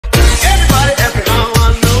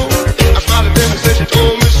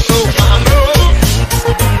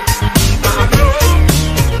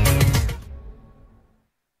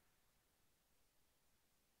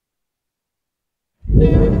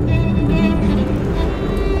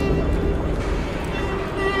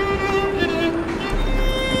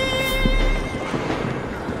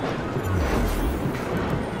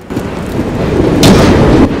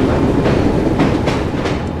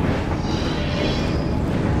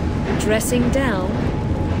Dressing down?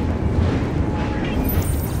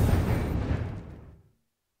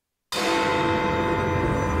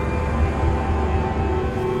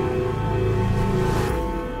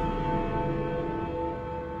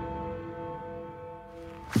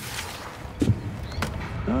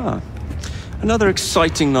 Ah, another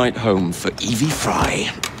exciting night home for Evie Fry.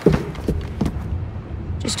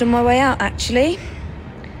 Just on my way out, actually.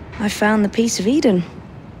 I found the Piece of Eden.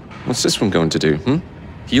 What's this one going to do,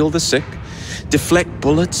 Heal the sick, deflect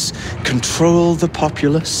bullets, control the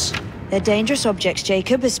populace? They're dangerous objects,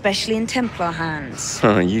 Jacob, especially in Templar hands.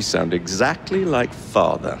 Oh, you sound exactly like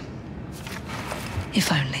Father.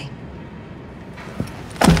 If only.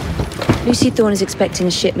 Lucy Thorne is expecting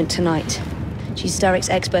a shipment tonight. She's Starrick's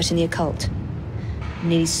expert in the occult. I'm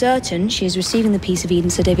nearly certain she is receiving the Piece of Eden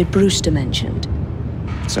Sir David Brewster mentioned.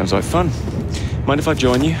 Sounds like fun. Mind if I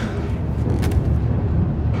join you?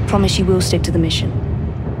 Promise you will stick to the mission.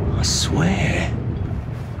 I swear.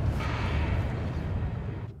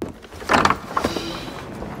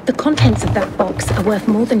 The contents of that box are worth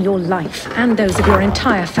more than your life and those of your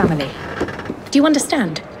entire family. Do you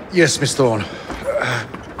understand? Yes, Miss Thorne.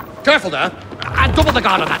 Careful there! And double the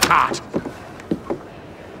guard on that cart!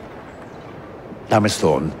 Now, Miss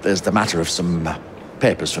Thorne, there's the matter of some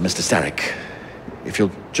papers for Mr. Starrick. If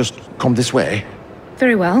you'll just come this way.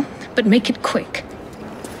 Very well, but make it quick.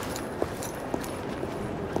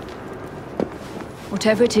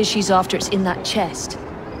 Whatever it is she's after, it's in that chest.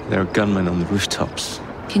 There are gunmen on the rooftops.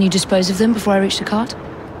 Can you dispose of them before I reach the cart?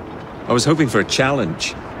 I was hoping for a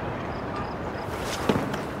challenge.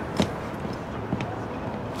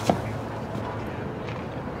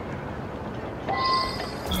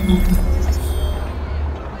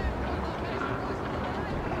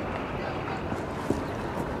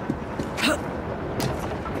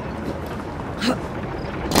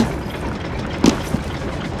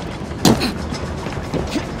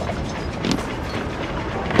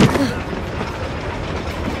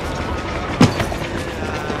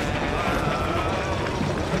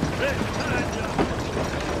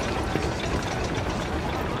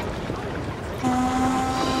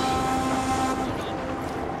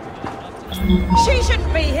 She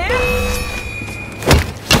shouldn't be here!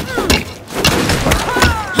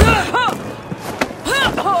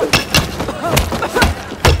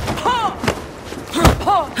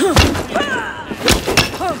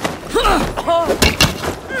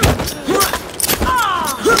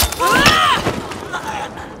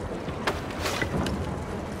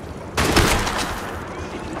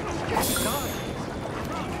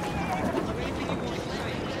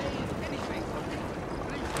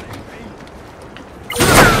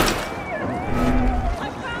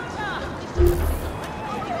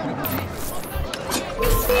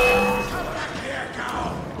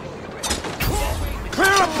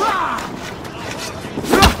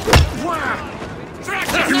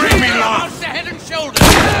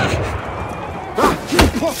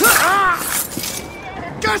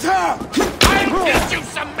 Get her! I'll get you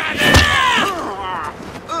some manners!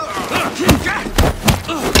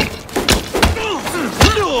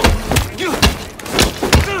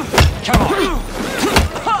 Come on!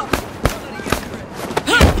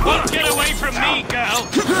 Get away from me, girl!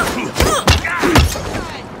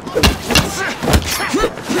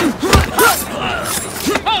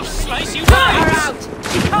 I'll slice you down! Her out!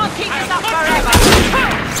 You can't keep this up forever!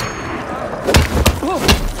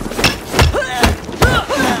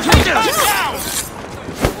 Take her down!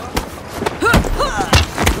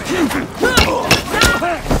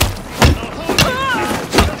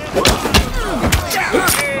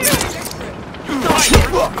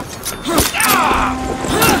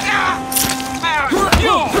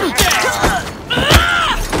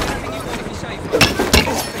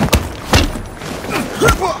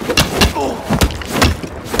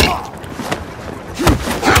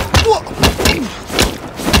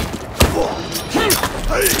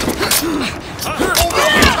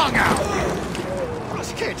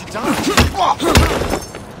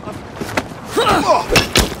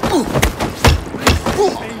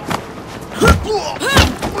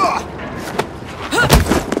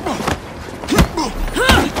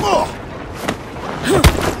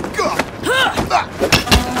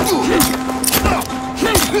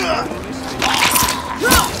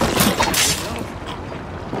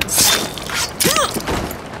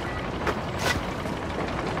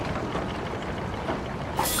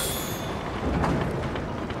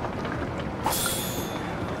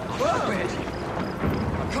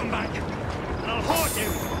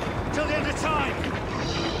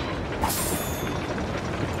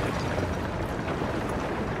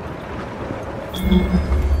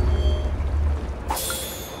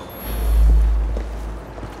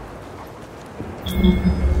 Did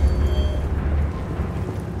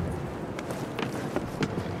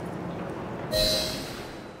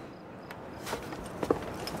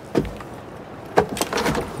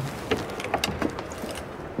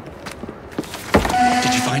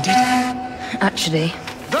you find it? Actually.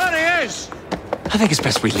 There he is! I think it's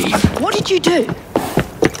best we leave. What did you do?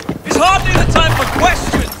 It's hardly the time for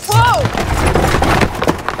questions! Whoa!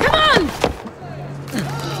 Come on!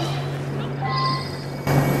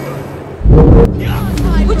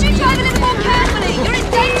 Would you drive a little more carefully? You're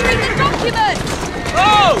endangering the documents!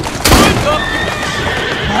 Oh! Good document!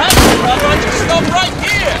 Perhaps I'd rather I just stop right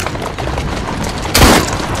here!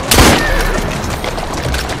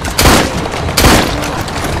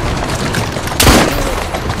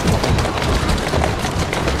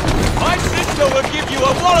 My sister will give you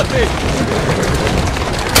a walloping!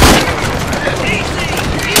 Easy!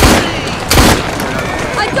 Easy!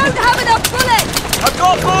 I don't have enough bullets! I've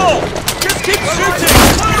got more! Just keep shooting!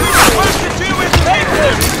 What's to do with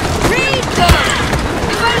papers? Read them!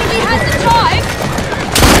 If only we had the time!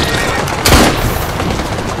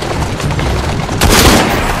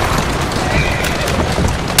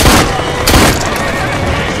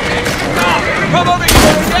 Come over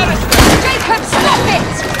here and get us! Jacob, stop it!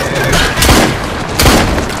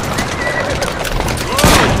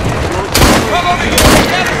 Come over here and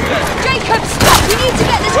get us! Jacob, stop! We need to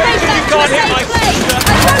get this Wait race till back you to a can't hit my safe place! sister.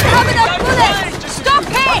 I don't have enough Don't bullets! worry, just- Stop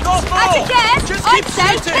it! I've got And more. again, Just I'd keep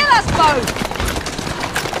say shooting. kill us both!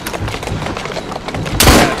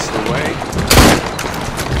 That's the way.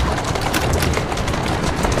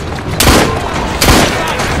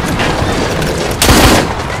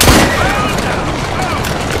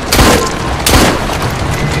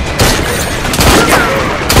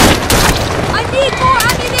 I need more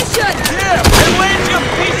ammunition! Here, and where's your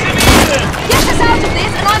piece of Eden? Get us out of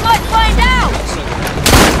this and I might find out!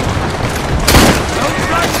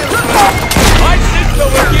 My sister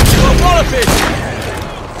will give you a walloping!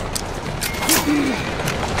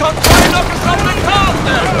 Can't find enough for some of the cars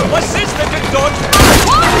now! My sister can dodge through!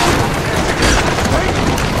 What?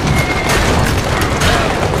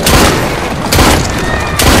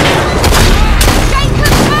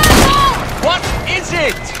 Jacob, Colonel! What is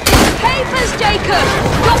it? It's papers, Jacob!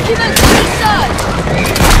 Documents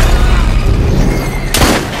research!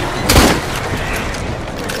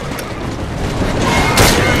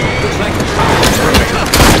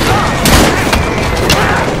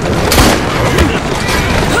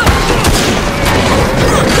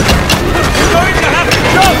 You're going to have to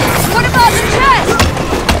jump! What about the chest?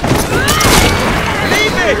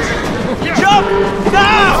 Leave it! Jump!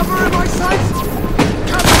 Now! Cover in my sights!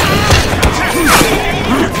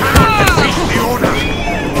 You cannot defeat the order!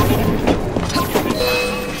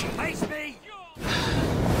 Face me!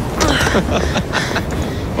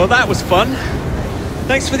 Well, that was fun.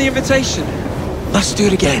 Thanks for the invitation. Let's do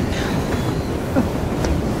it again.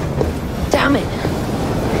 Damn it.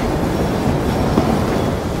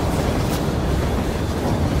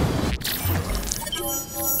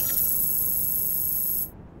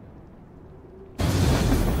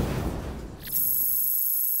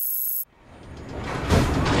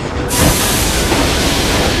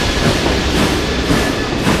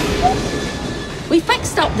 We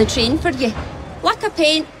fixed up the train for you. Lack of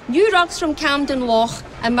paint, new rugs from Camden Loch,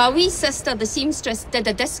 and my wee sister, the seamstress, did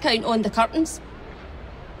a discount on the curtains.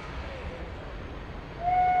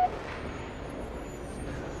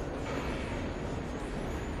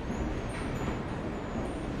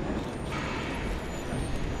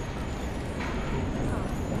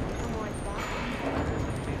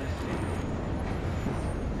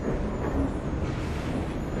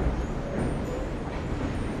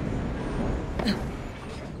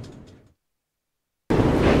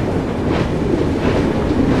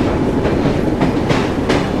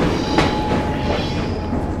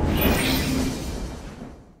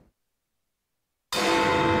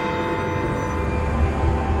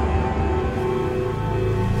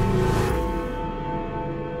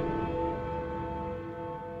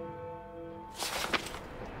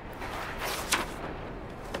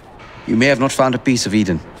 You may have not found a piece of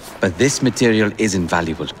Eden, but this material is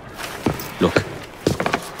invaluable. Look.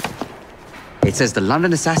 It says the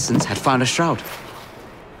London assassins had found a shroud.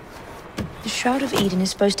 The Shroud of Eden is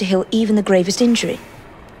supposed to heal even the gravest injury.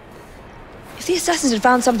 If the assassins had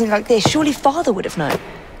found something like this, surely Father would have known.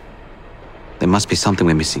 There must be something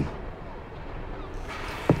we're missing.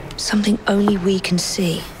 Something only we can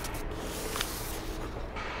see.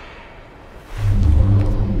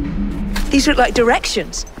 These look like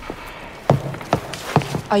directions.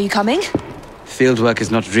 Are you coming? Fieldwork is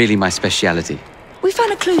not really my speciality. We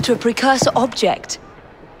found a clue to a precursor object.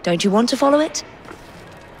 Don't you want to follow it?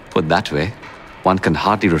 Put that way, one can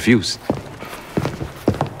hardly refuse.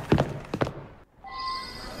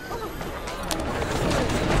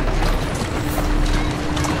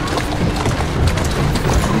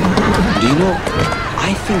 Do you know,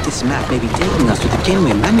 I think this map may be taking us to the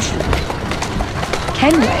Kenway mansion.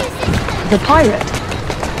 Kenway? The pirate?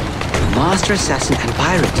 Master assassin and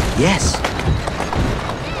pirate, yes.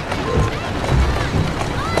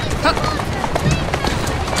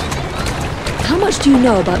 How much do you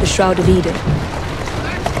know about the Shroud of Eden?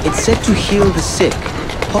 It's said to heal the sick.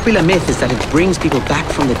 Popular myth is that it brings people back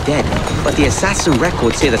from the dead, but the assassin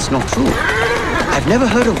records say that's not true. I've never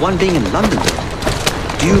heard of one being in London, though.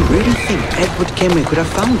 Do you really think Edward Kenway could have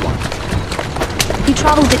found one? He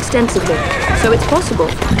travelled extensively, so it's possible.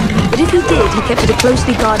 But if he did, he kept it a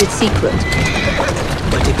closely guarded secret.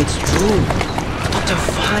 But if it's true, what a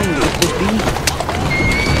find it would be.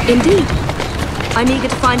 Indeed. I'm eager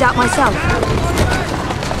to find out myself.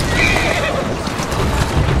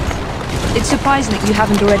 It's surprising that you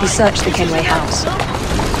haven't already searched the Kenway house.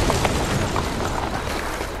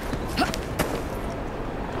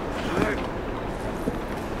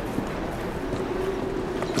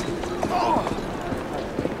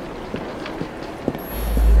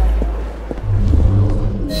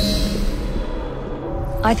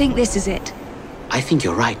 I think this is it. I think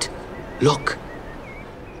you're right. Look.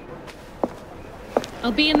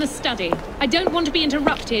 I'll be in the study. I don't want to be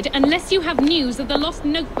interrupted unless you have news of the lost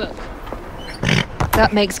notebook.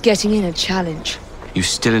 That makes getting in a challenge. You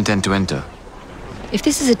still intend to enter? If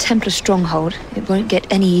this is a Templar stronghold, it won't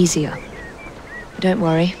get any easier. But don't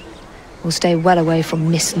worry. We'll stay well away from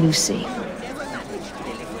Miss Lucy.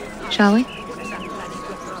 Shall we?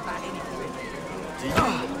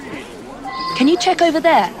 Can you check over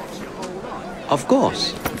there? Of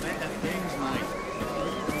course.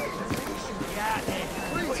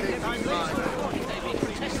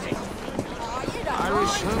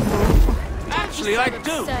 Actually, I do.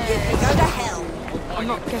 Go to hell. I'm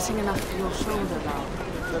not getting enough of your shoulder now.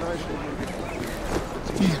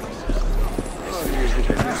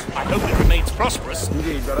 I hope it remains prosperous.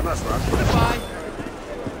 Goodbye.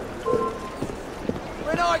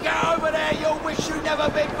 When I get over there, you'll wish you'd never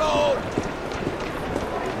been born.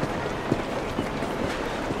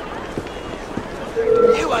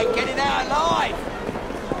 You ain't getting out alive.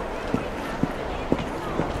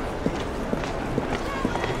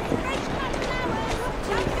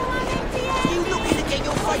 You looking to get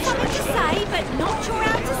your face Something to say, but not sure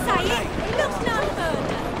how to say it. Looks like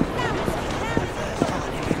murder.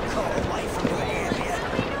 away from your area.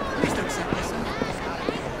 Please don't say this.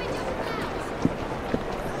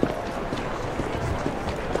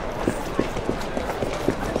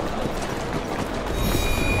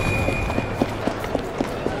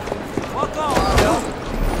 Walk on, Bill.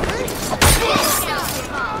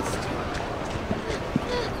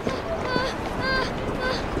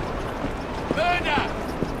 Murder!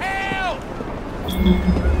 Help!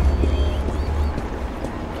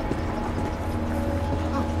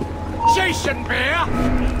 Jason Bear!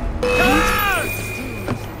 Come on!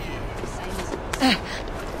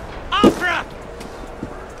 Opera!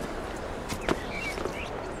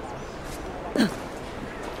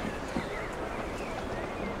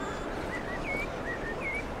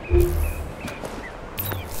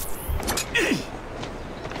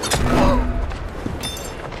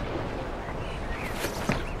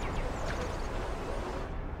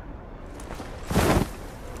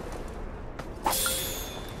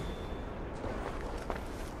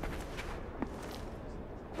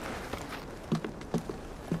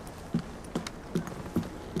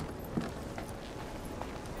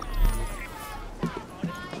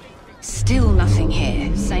 Still nothing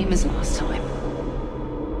here, same as last time.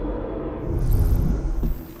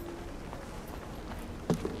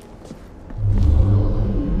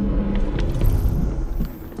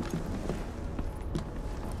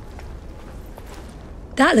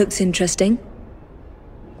 That looks interesting.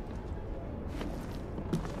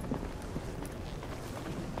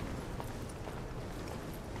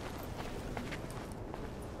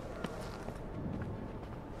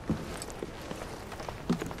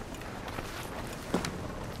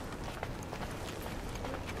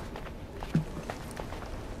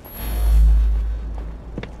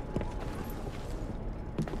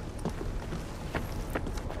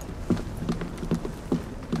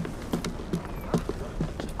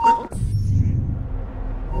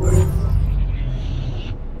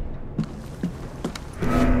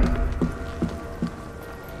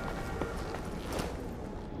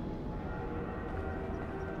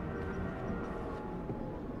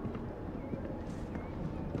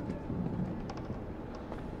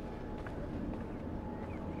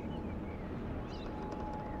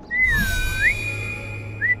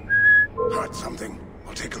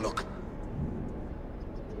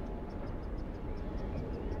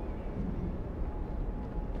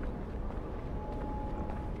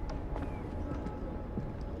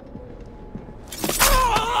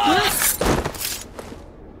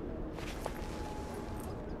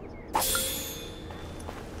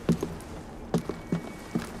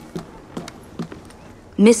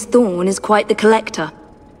 Miss Thorne is quite the collector.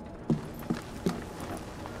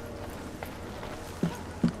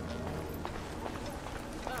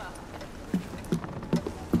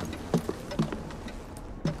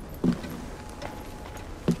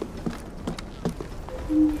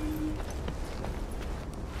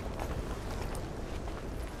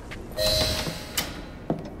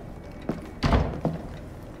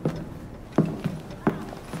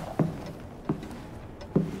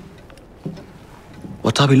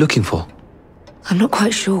 What are we looking for? I'm not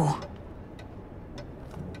quite sure.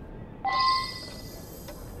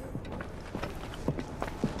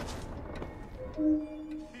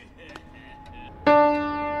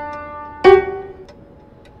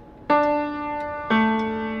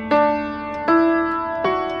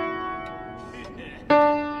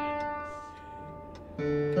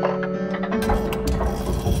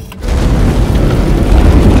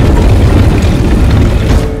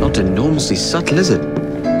 Not enormously subtle, is it?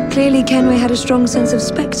 Clearly Kenway had a strong sense of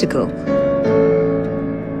spectacle.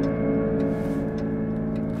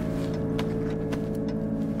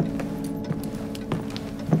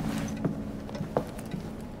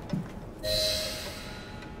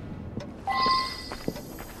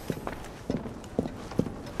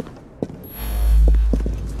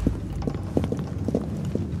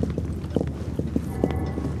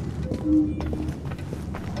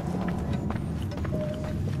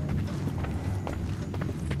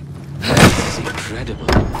 Incredible.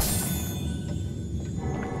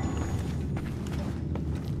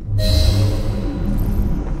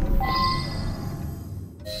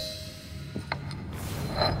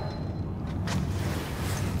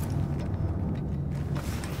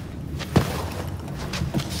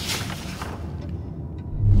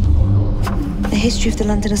 The history of the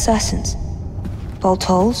London assassins. Bolt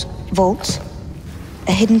holes, vaults,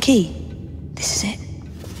 a hidden key. This is it.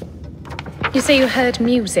 You say you heard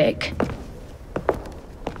music?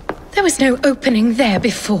 There was no opening there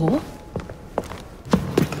before.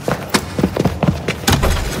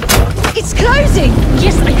 It's closing!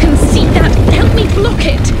 Yes, I can see that. Help me block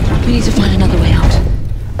it. We need to find another way out.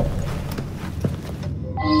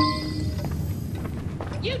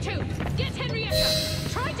 You two, get Henrietta.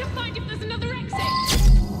 Try to find if there's another exit.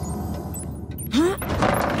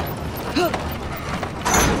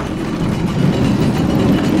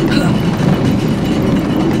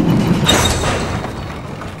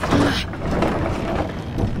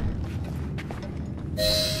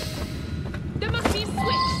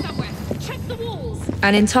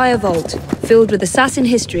 An entire vault, filled with assassin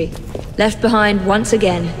history, left behind once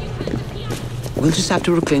again. We'll just have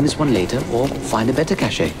to reclaim this one later, or find a better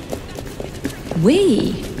cache.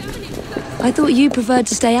 We? I thought you preferred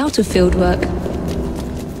to stay out of field work.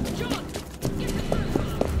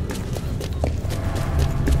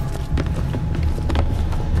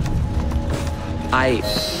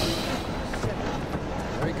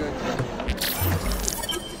 Very good.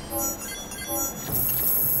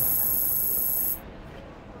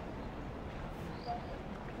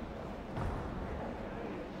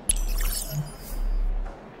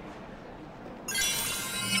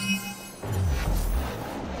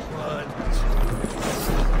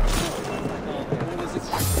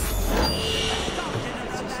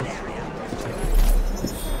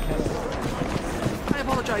 I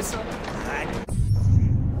apologize, sir.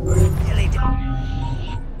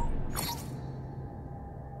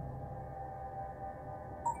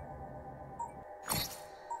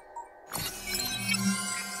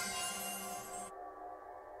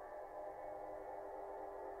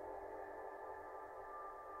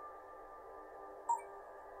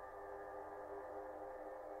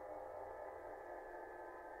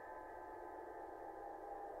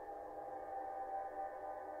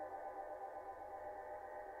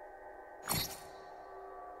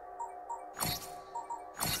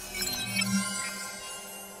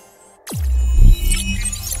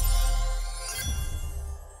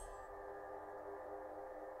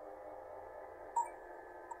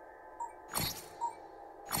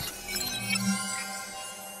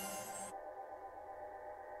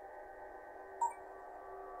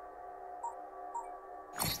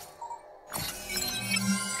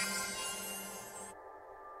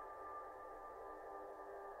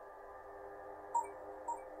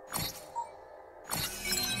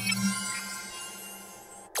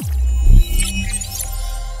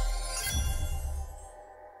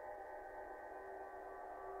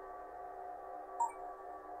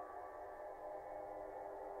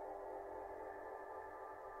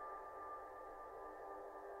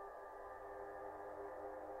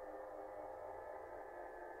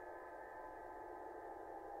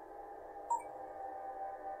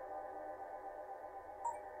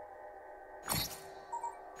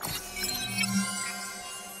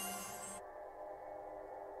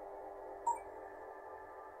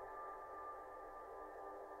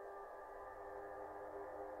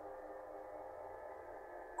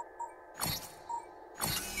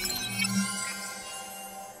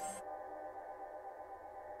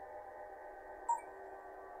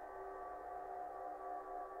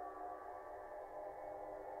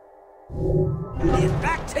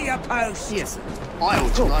 your post. Yes, sir. I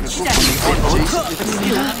ought to run a book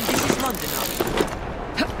This is London,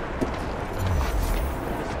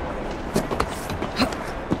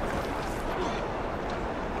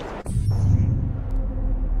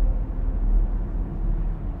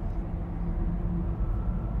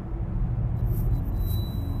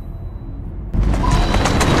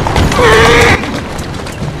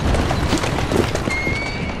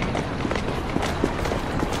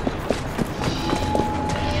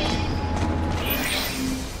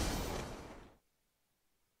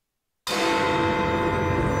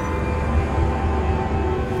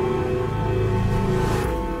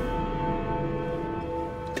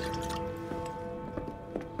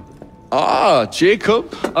 Ah,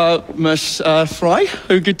 Jacob, Miss Fry,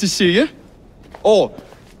 how good to see you. Oh,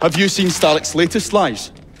 have you seen Starrick's latest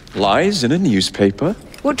lies? Lies in a newspaper?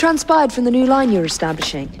 What transpired from the new line you're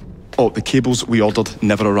establishing? Oh, the cables we ordered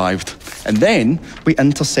never arrived. And then we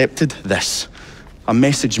intercepted this. A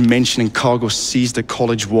message mentioning cargo seized at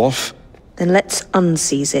College Wharf. Then let's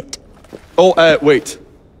unseize it. Oh, wait.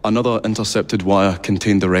 Another intercepted wire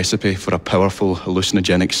contained the recipe for a powerful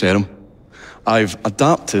hallucinogenic serum. I've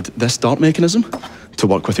adapted this dart mechanism to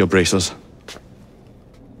work with your bracers.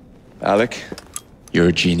 Alec, you're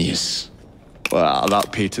a genius. Well,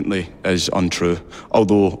 that patently is untrue.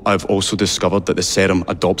 Although I've also discovered that the serum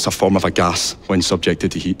adopts a form of a gas when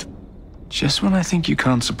subjected to heat. Just when I think you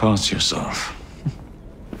can't surpass yourself.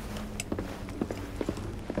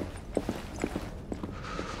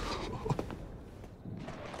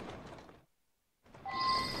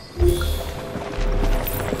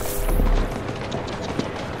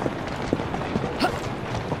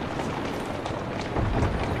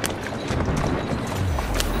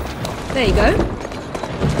 There you go.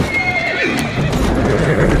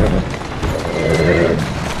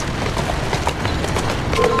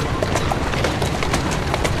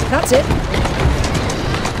 That's it.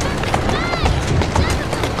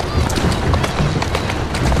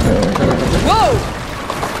 Whoa!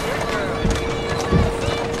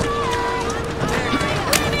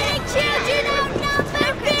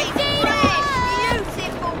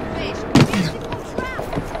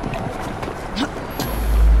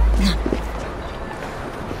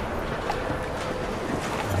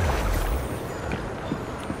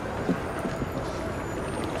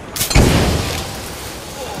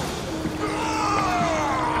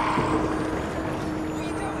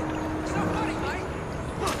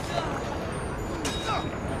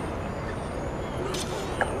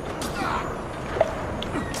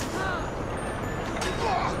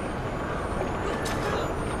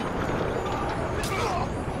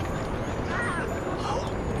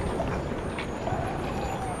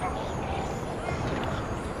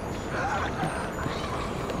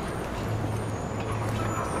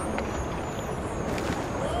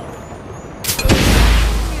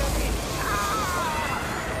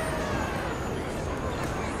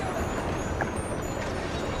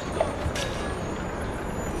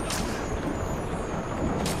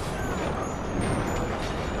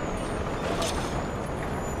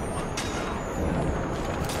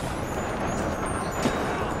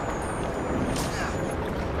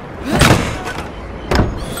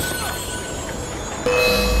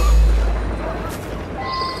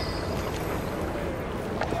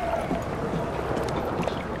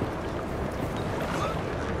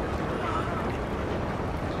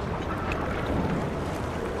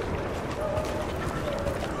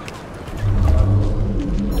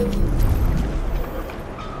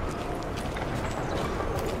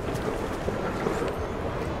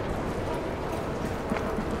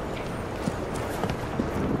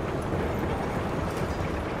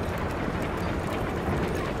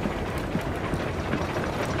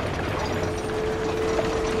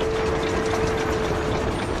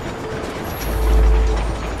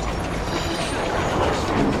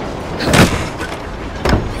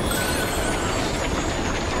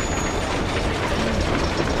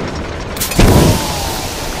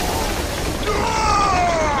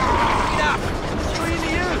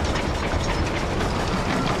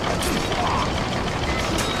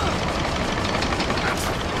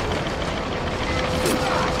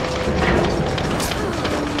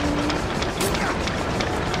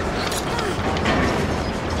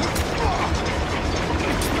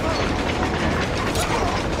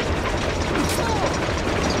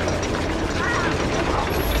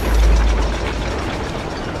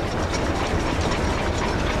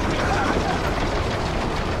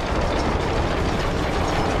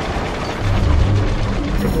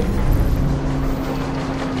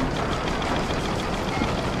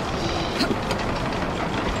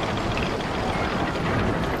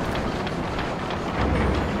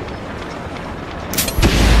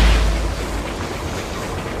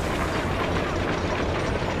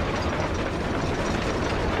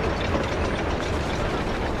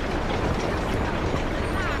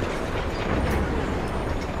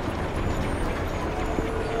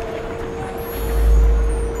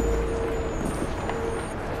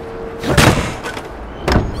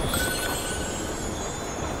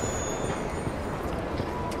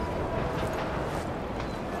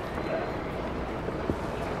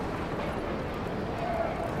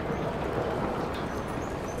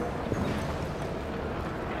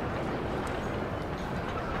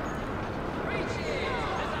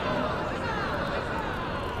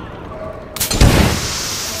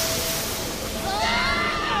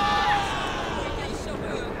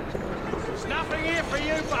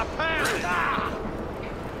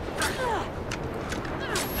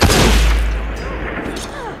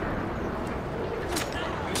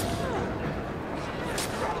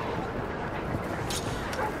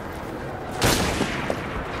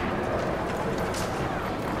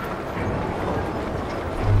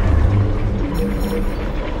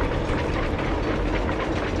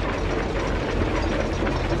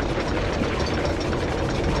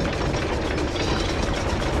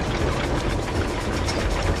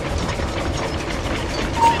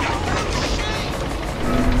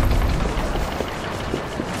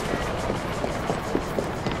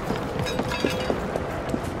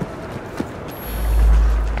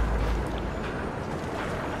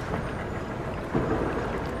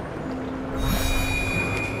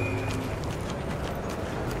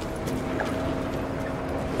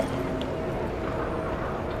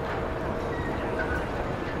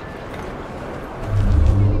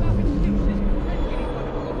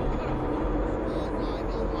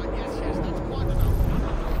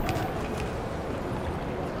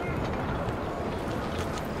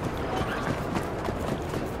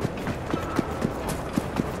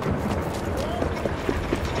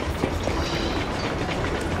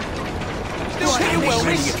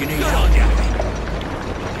 Please, you need help.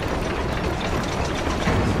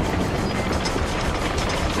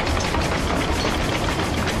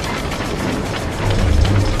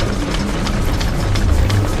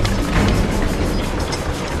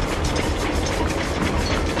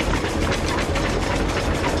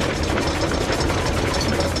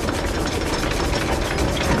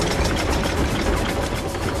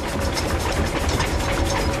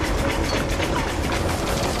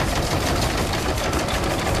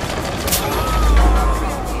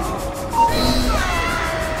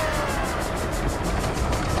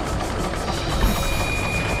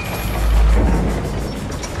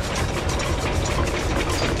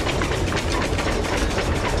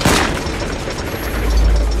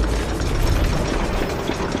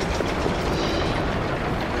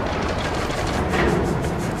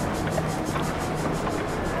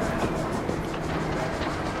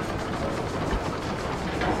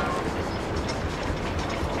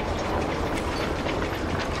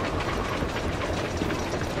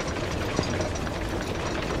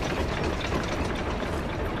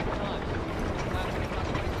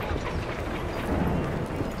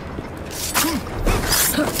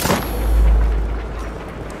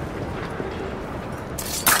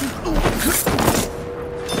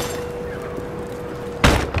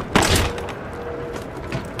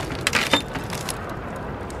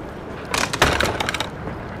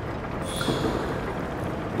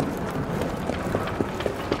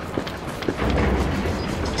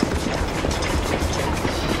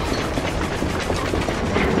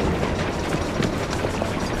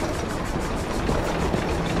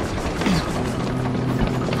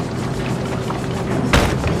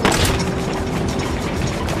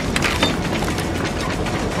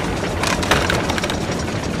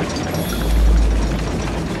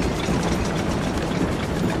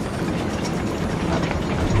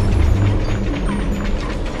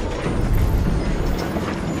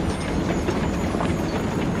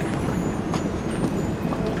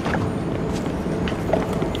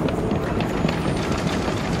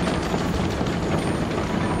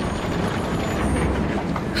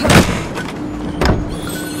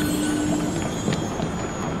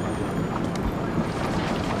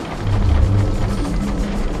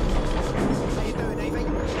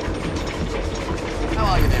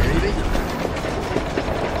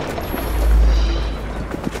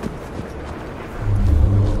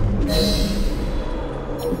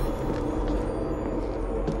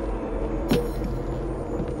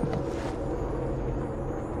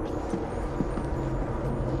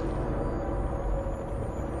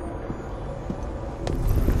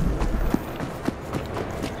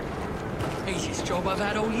 Job I've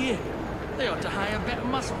had all year. They ought to hire better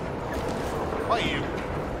muscle. Why you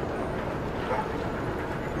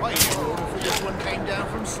order for this one came down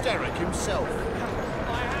from Steric himself.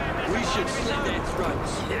 We should slit their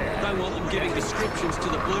throats. Don't want them giving descriptions to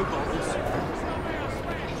the blue bottles.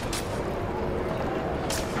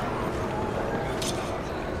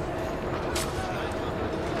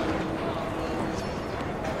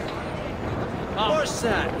 What's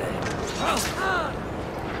that then?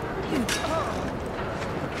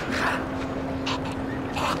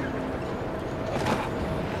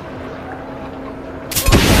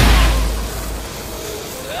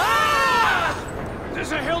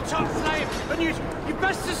 There's a hilltop flame, and you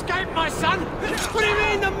best escape, my son. What do you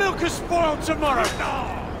mean the milk is spoiled tomorrow?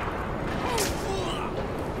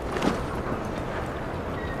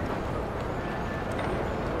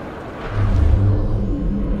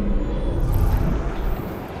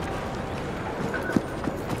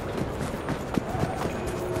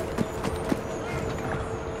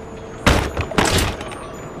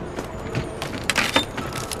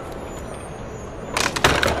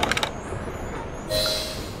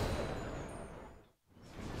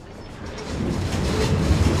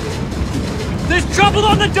 Trouble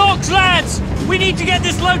on the docks, lads! We need to get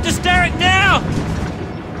this load to Steric now!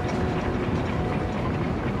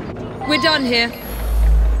 We're done here.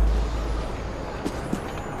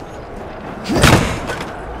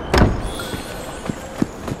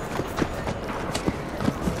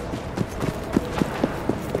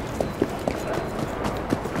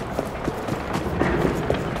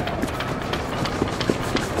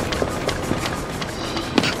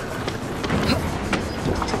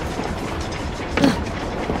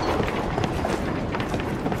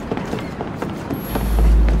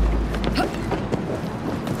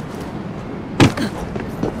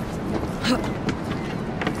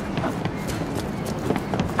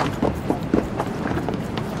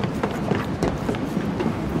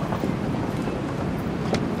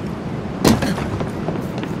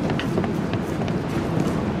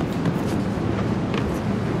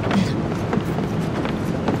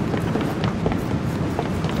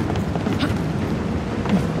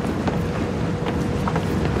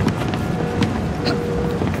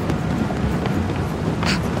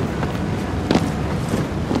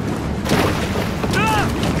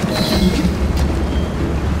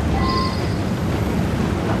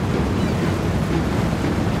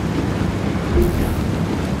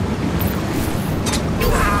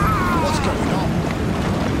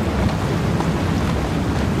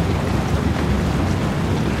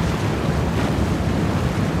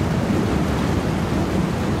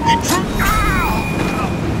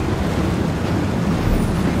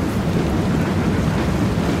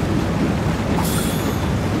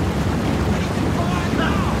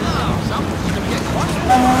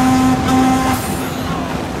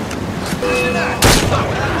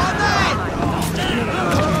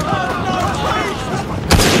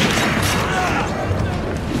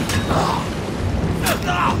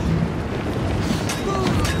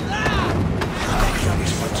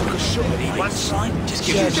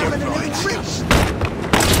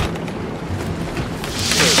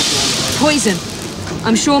 poison.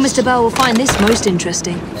 I'm sure Mr. Bell will find this most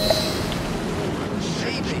interesting.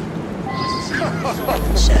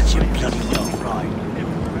 Serves you bloody well right.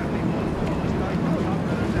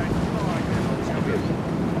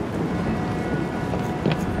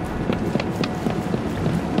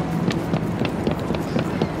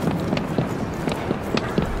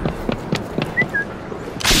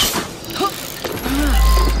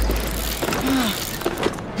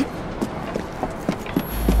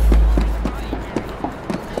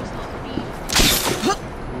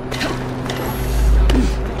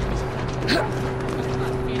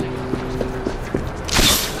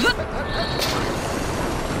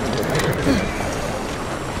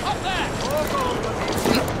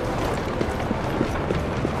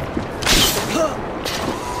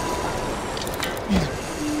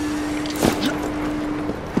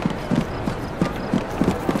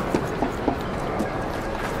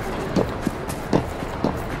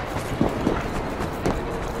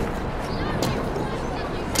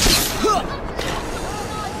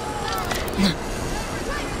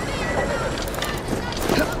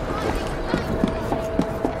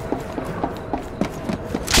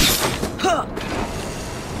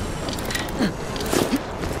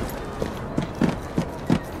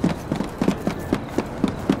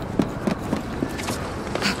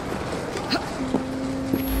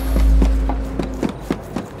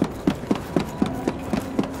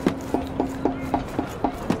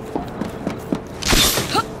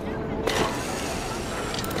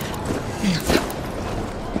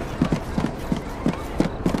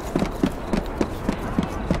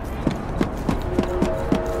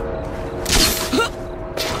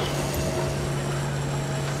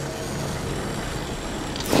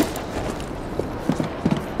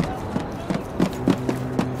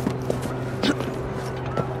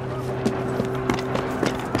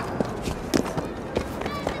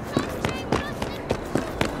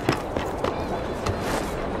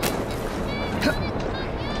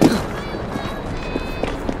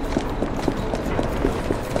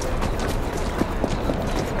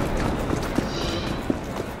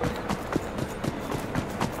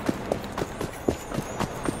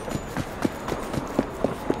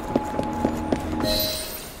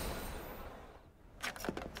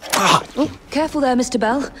 Careful there, Mr.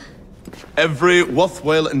 Bell. Every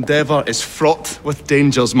worthwhile endeavour is fraught with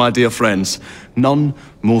dangers, my dear friends. None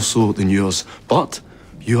more so than yours. But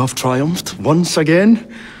you have triumphed once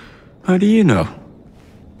again. How do you know?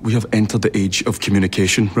 We have entered the age of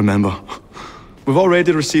communication, remember? We've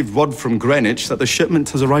already received word from Greenwich that the shipment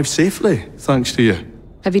has arrived safely, thanks to you.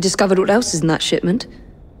 Have you discovered what else is in that shipment?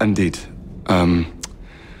 Indeed. I'm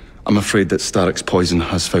afraid that Starrick's poison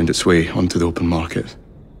has found its way onto the open market.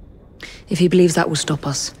 If he believes that will stop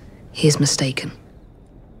us, he is mistaken.